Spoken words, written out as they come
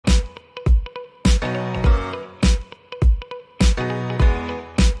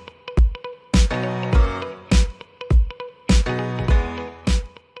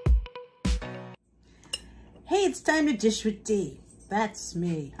it's time to dish with Dee. That's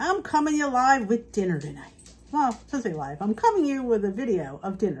me. I'm coming you live with dinner tonight. Well, to say live, I'm coming you with a video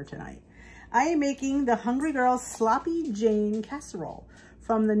of dinner tonight. I am making the Hungry Girl Sloppy Jane Casserole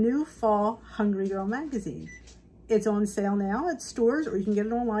from the new Fall Hungry Girl magazine. It's on sale now at stores, or you can get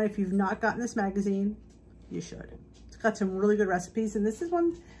it online. If you've not gotten this magazine, you should. It's got some really good recipes, and this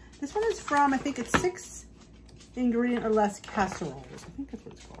one is from, I think it's 6 ingredient or less casseroles. I think that's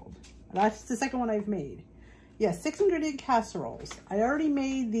what it's called. That's the second one I've made. Yeah, 6 ingredient casseroles. I already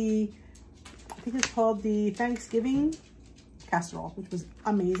made the, I think it's called the Thanksgiving casserole, which was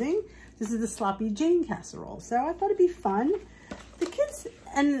amazing. This is the Sloppy Jane casserole. So I thought it'd be fun. The kids,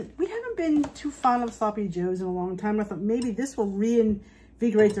 and we haven't been too fond of Sloppy Joes in a long time. I thought maybe this will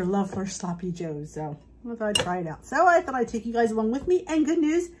reinvigorate their love for Sloppy Joes. So I thought I'd try it out. So I thought I'd take you guys along with me. And good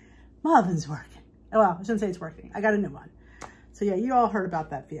news, my oven's working. Oh, well, I shouldn't say it's working. I got a new one. So yeah, you all heard about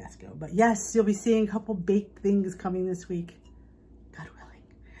that fiasco. But yes, you'll be seeing a couple baked things coming this week. God willing.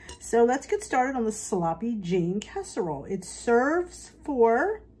 So let's get started on the Sloppy Jane casserole. It serves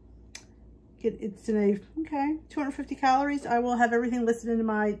for, it's in a, 250 calories. I will have everything listed in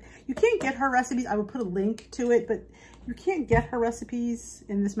my, you can't get her recipes. I will put a link to it, but you can't get her recipes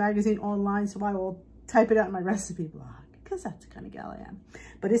in this magazine online. So I will type it out in my recipe blog because that's the kind of gal I am.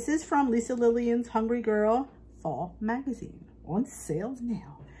 But this is from Lisa Lillian's Hungry Girl Fall magazine. On sale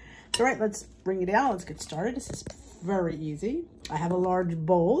now. All right, let's bring it out. Let's get started. This is very easy. I have a large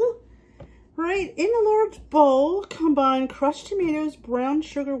bowl. Right, in a large bowl, combine crushed tomatoes, brown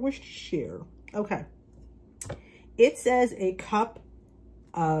sugar, Worcestershire. Okay. It says a cup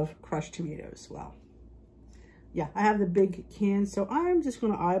of crushed tomatoes. Well, yeah, I have the big can, so I'm just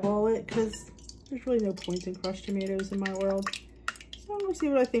going to eyeball it because there's really no point in crushed tomatoes in my world. So I'm going to see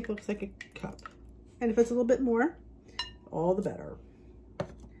what I think looks like a cup. And if it's a little bit more, all the better.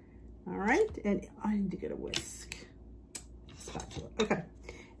 All right, and I need to get a whisk. Spatula. Okay,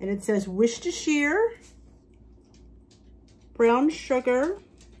 and it says Worcestershire, brown sugar,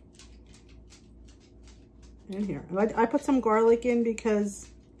 in here. I put some garlic in because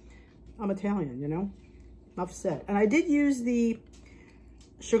I'm Italian, you know. Enough said. And I did use the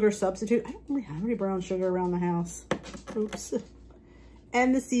sugar substitute. I don't really have any brown sugar around the house. Oops.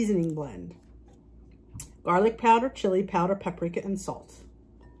 And the seasoning blend. Garlic powder, chili powder, paprika, and salt.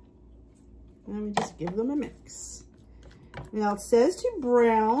 And we just give them a mix. Now it says to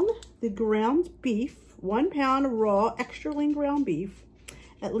brown the ground beef, 1 pound raw, extra lean ground beef,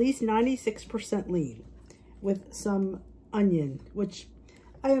 at least 96% lean, with some onion, which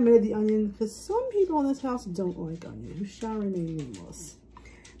I omitted the onion because some people in this house don't like onion, who shall remain nameless.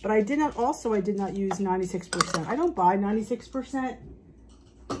 But I did not use 96%. I don't buy 96%.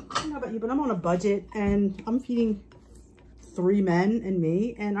 I don't know about you, but I'm on a budget and I'm feeding 3 men and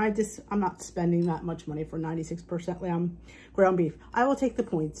me, and I'm not spending that much money for 96% lamb ground beef. I will take the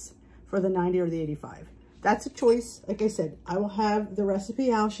points for the 90 or the 85. That's a choice. Like I said, I will have the recipe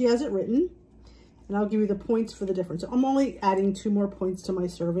how she has it written, and I'll give you the points for the difference. I'm only adding 2 more points to my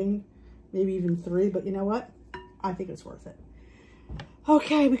serving, maybe even 3, but you know what? I think it's worth it.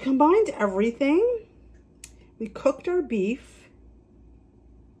 Okay, we combined everything. We cooked our beef.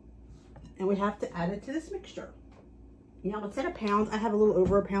 And we have to add it to this mixture. Now, instead of pounds, I have a little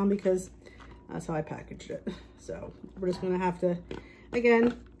over a pound because that's how I packaged it. So we're just going to have to,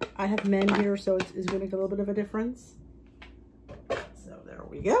 again, I have men here, so it's going to make a little bit of a difference. So there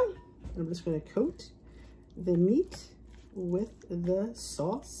we go. I'm just going to coat the meat with the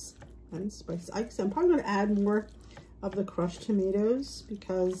sauce and spices. I'm probably going to add more of the crushed tomatoes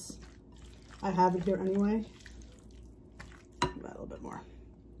because I have it here anyway. Add a little bit more.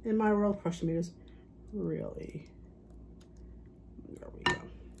 In my world, crushed tomatoes, really. There we go.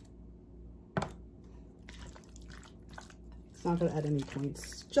 It's not going to add any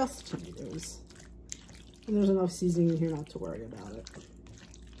points, just tomatoes. And there's enough seasoning in here not to worry about it.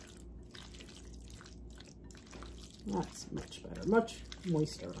 That's much better, much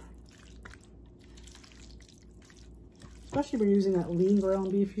moister. Especially if you're using that lean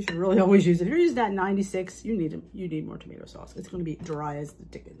ground beef, you should really always use it. If you're using that 96, you need more tomato sauce. It's going to be dry as the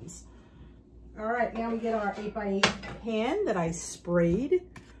dickens. All right, now we get our 8x8 pan that I sprayed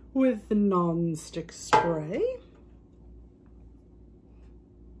with the non-stick spray.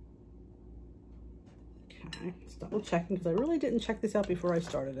 Okay, just double checking because I really didn't check this out before I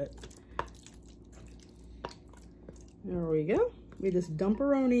started it. There we go. We just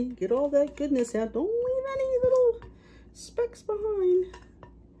dump-a-roni, get all that goodness out. Don't leave any little specks behind.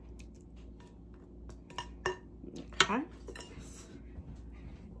 Okay.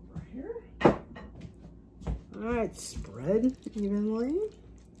 Over here. All right, spread evenly.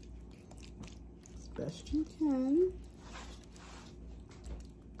 best you can.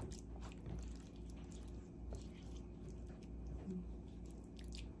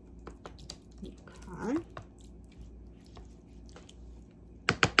 Okay.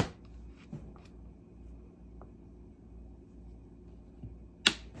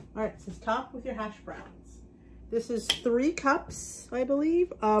 All right, it says top with your hash browns. This is 3 cups, I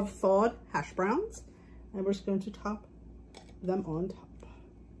believe, of thawed hash browns. And we're just going to top them on top.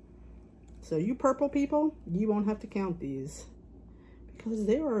 So you purple people, you won't have to count these because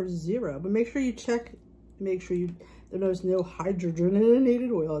they are 0. But make sure you check, make sure there's no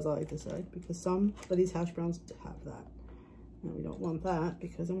hydrogenated oil, as I like to say, because some of these hash browns have that. And we don't want that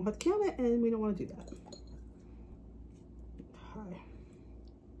because then we'll have to count it and we don't want to do that. Okay.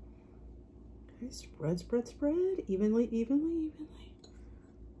 Okay, spread, spread, spread, evenly, evenly, evenly.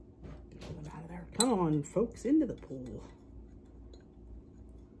 Get them out of there. Come on, folks, into the pool.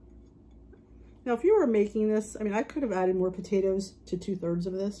 Now, if you were making this, I mean, I could have added more potatoes to 2/3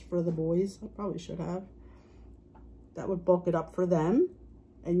 of this for the boys. I probably should have. That would bulk it up for them,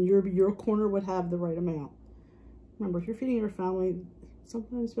 and your corner would have the right amount. Remember, if you're feeding your family,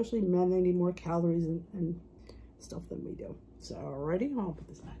 sometimes, especially men, they need more calories and stuff than we do. So, alrighty, I'll put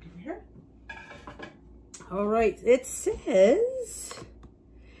this back over here. All right, it says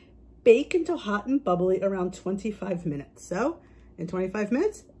bake until hot and bubbly around 25 minutes. So, in 25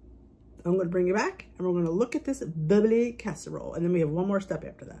 minutes, I'm going to bring you back and we're going to look at this bubbly casserole. And then we have one more step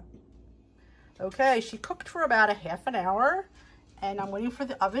after that. Okay, she cooked for about a half an hour and I'm waiting for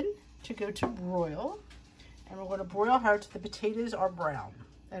the oven to go to broil. And we're going to broil her till the potatoes are brown.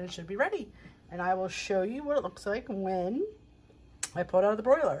 And it should be ready. And I will show you what it looks like when I pull it out of the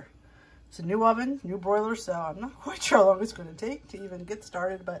broiler. It's a new oven, new broiler, so I'm not quite sure how long it's going to take to even get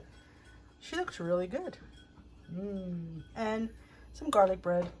started, but she looks really good. And some garlic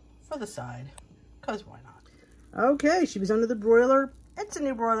bread for the side, because why not? Okay, she was under the broiler. It's a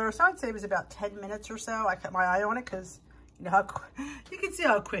new broiler, so I'd say it was about 10 minutes or so. I kept my eye on it because you know how you can see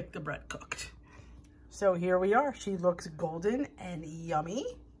how quick the bread cooked. So here we are. She looks golden and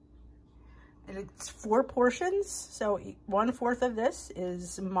yummy. And it's 4 portions, so 1/4 of this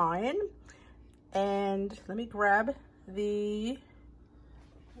is mine. And let me grab the,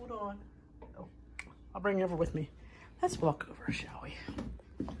 hold on. Oh, I'll bring it over with me. Let's walk over, shall we?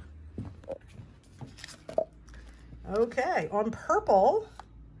 Okay, on purple,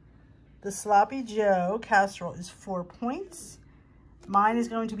 the Sloppy Joe casserole is 4 points. Mine is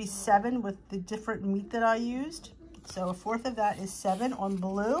going to be 7 with the different meat that I used. So 1/4 of that is 7 on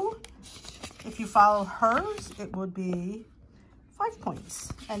blue. If you follow hers, it would be 5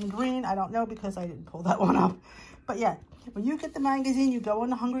 points. And green, I don't know because I didn't pull that one up. But yeah, when you get the magazine, you go on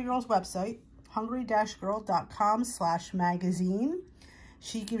the Hungry Girl's website, hungry-girl.com/magazine.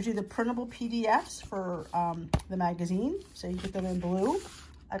 She gives you the printable PDFs for the magazine. So you get them in blue.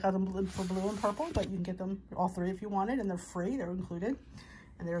 I got them for blue and purple, but you can get them all 3 if you wanted, and they're free, they're included.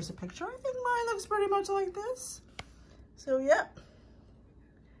 And there's a picture. I think mine looks pretty much like this. So, yep.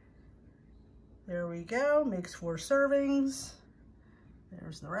 There we go, makes 4 servings.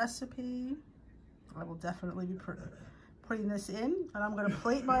 There's the recipe. I will definitely be putting this in, and I'm gonna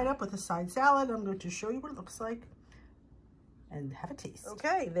plate mine up with a side salad. I'm going to show you what it looks like and have a taste.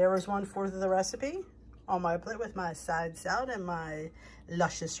 Okay, there is 1/4 of the recipe on my plate with my side salad and my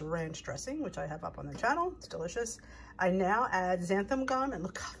luscious ranch dressing, which I have up on the channel. It's delicious. I now add xanthan gum, and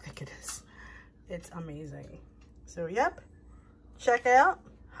look how thick it is. It's amazing. So, yep, check out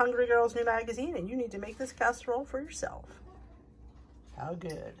Hungry Girl's new magazine, and you need to make this casserole for yourself. How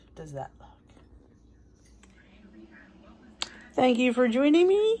good does that look? Thank you for joining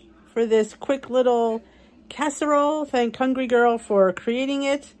me for this quick little casserole. Thank Hungry Girl for creating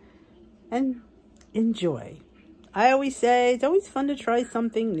it, and enjoy. I always say it's always fun to try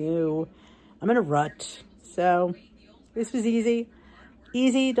something new. I'm in a rut, so this was easy.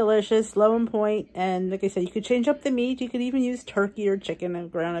 Easy, delicious, low in point, and like I said, you could change up the meat. You could even use turkey or chicken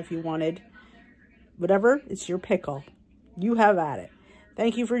and ground if you wanted. Whatever, it's your pickle. You have at it.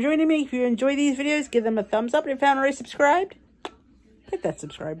 Thank you for joining me. If you enjoy these videos, give them a thumbs up. And if you haven't already subscribed, hit that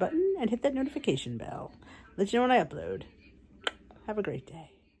subscribe button and hit that notification bell. Let you know when I upload. Have a great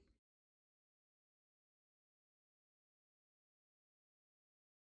day.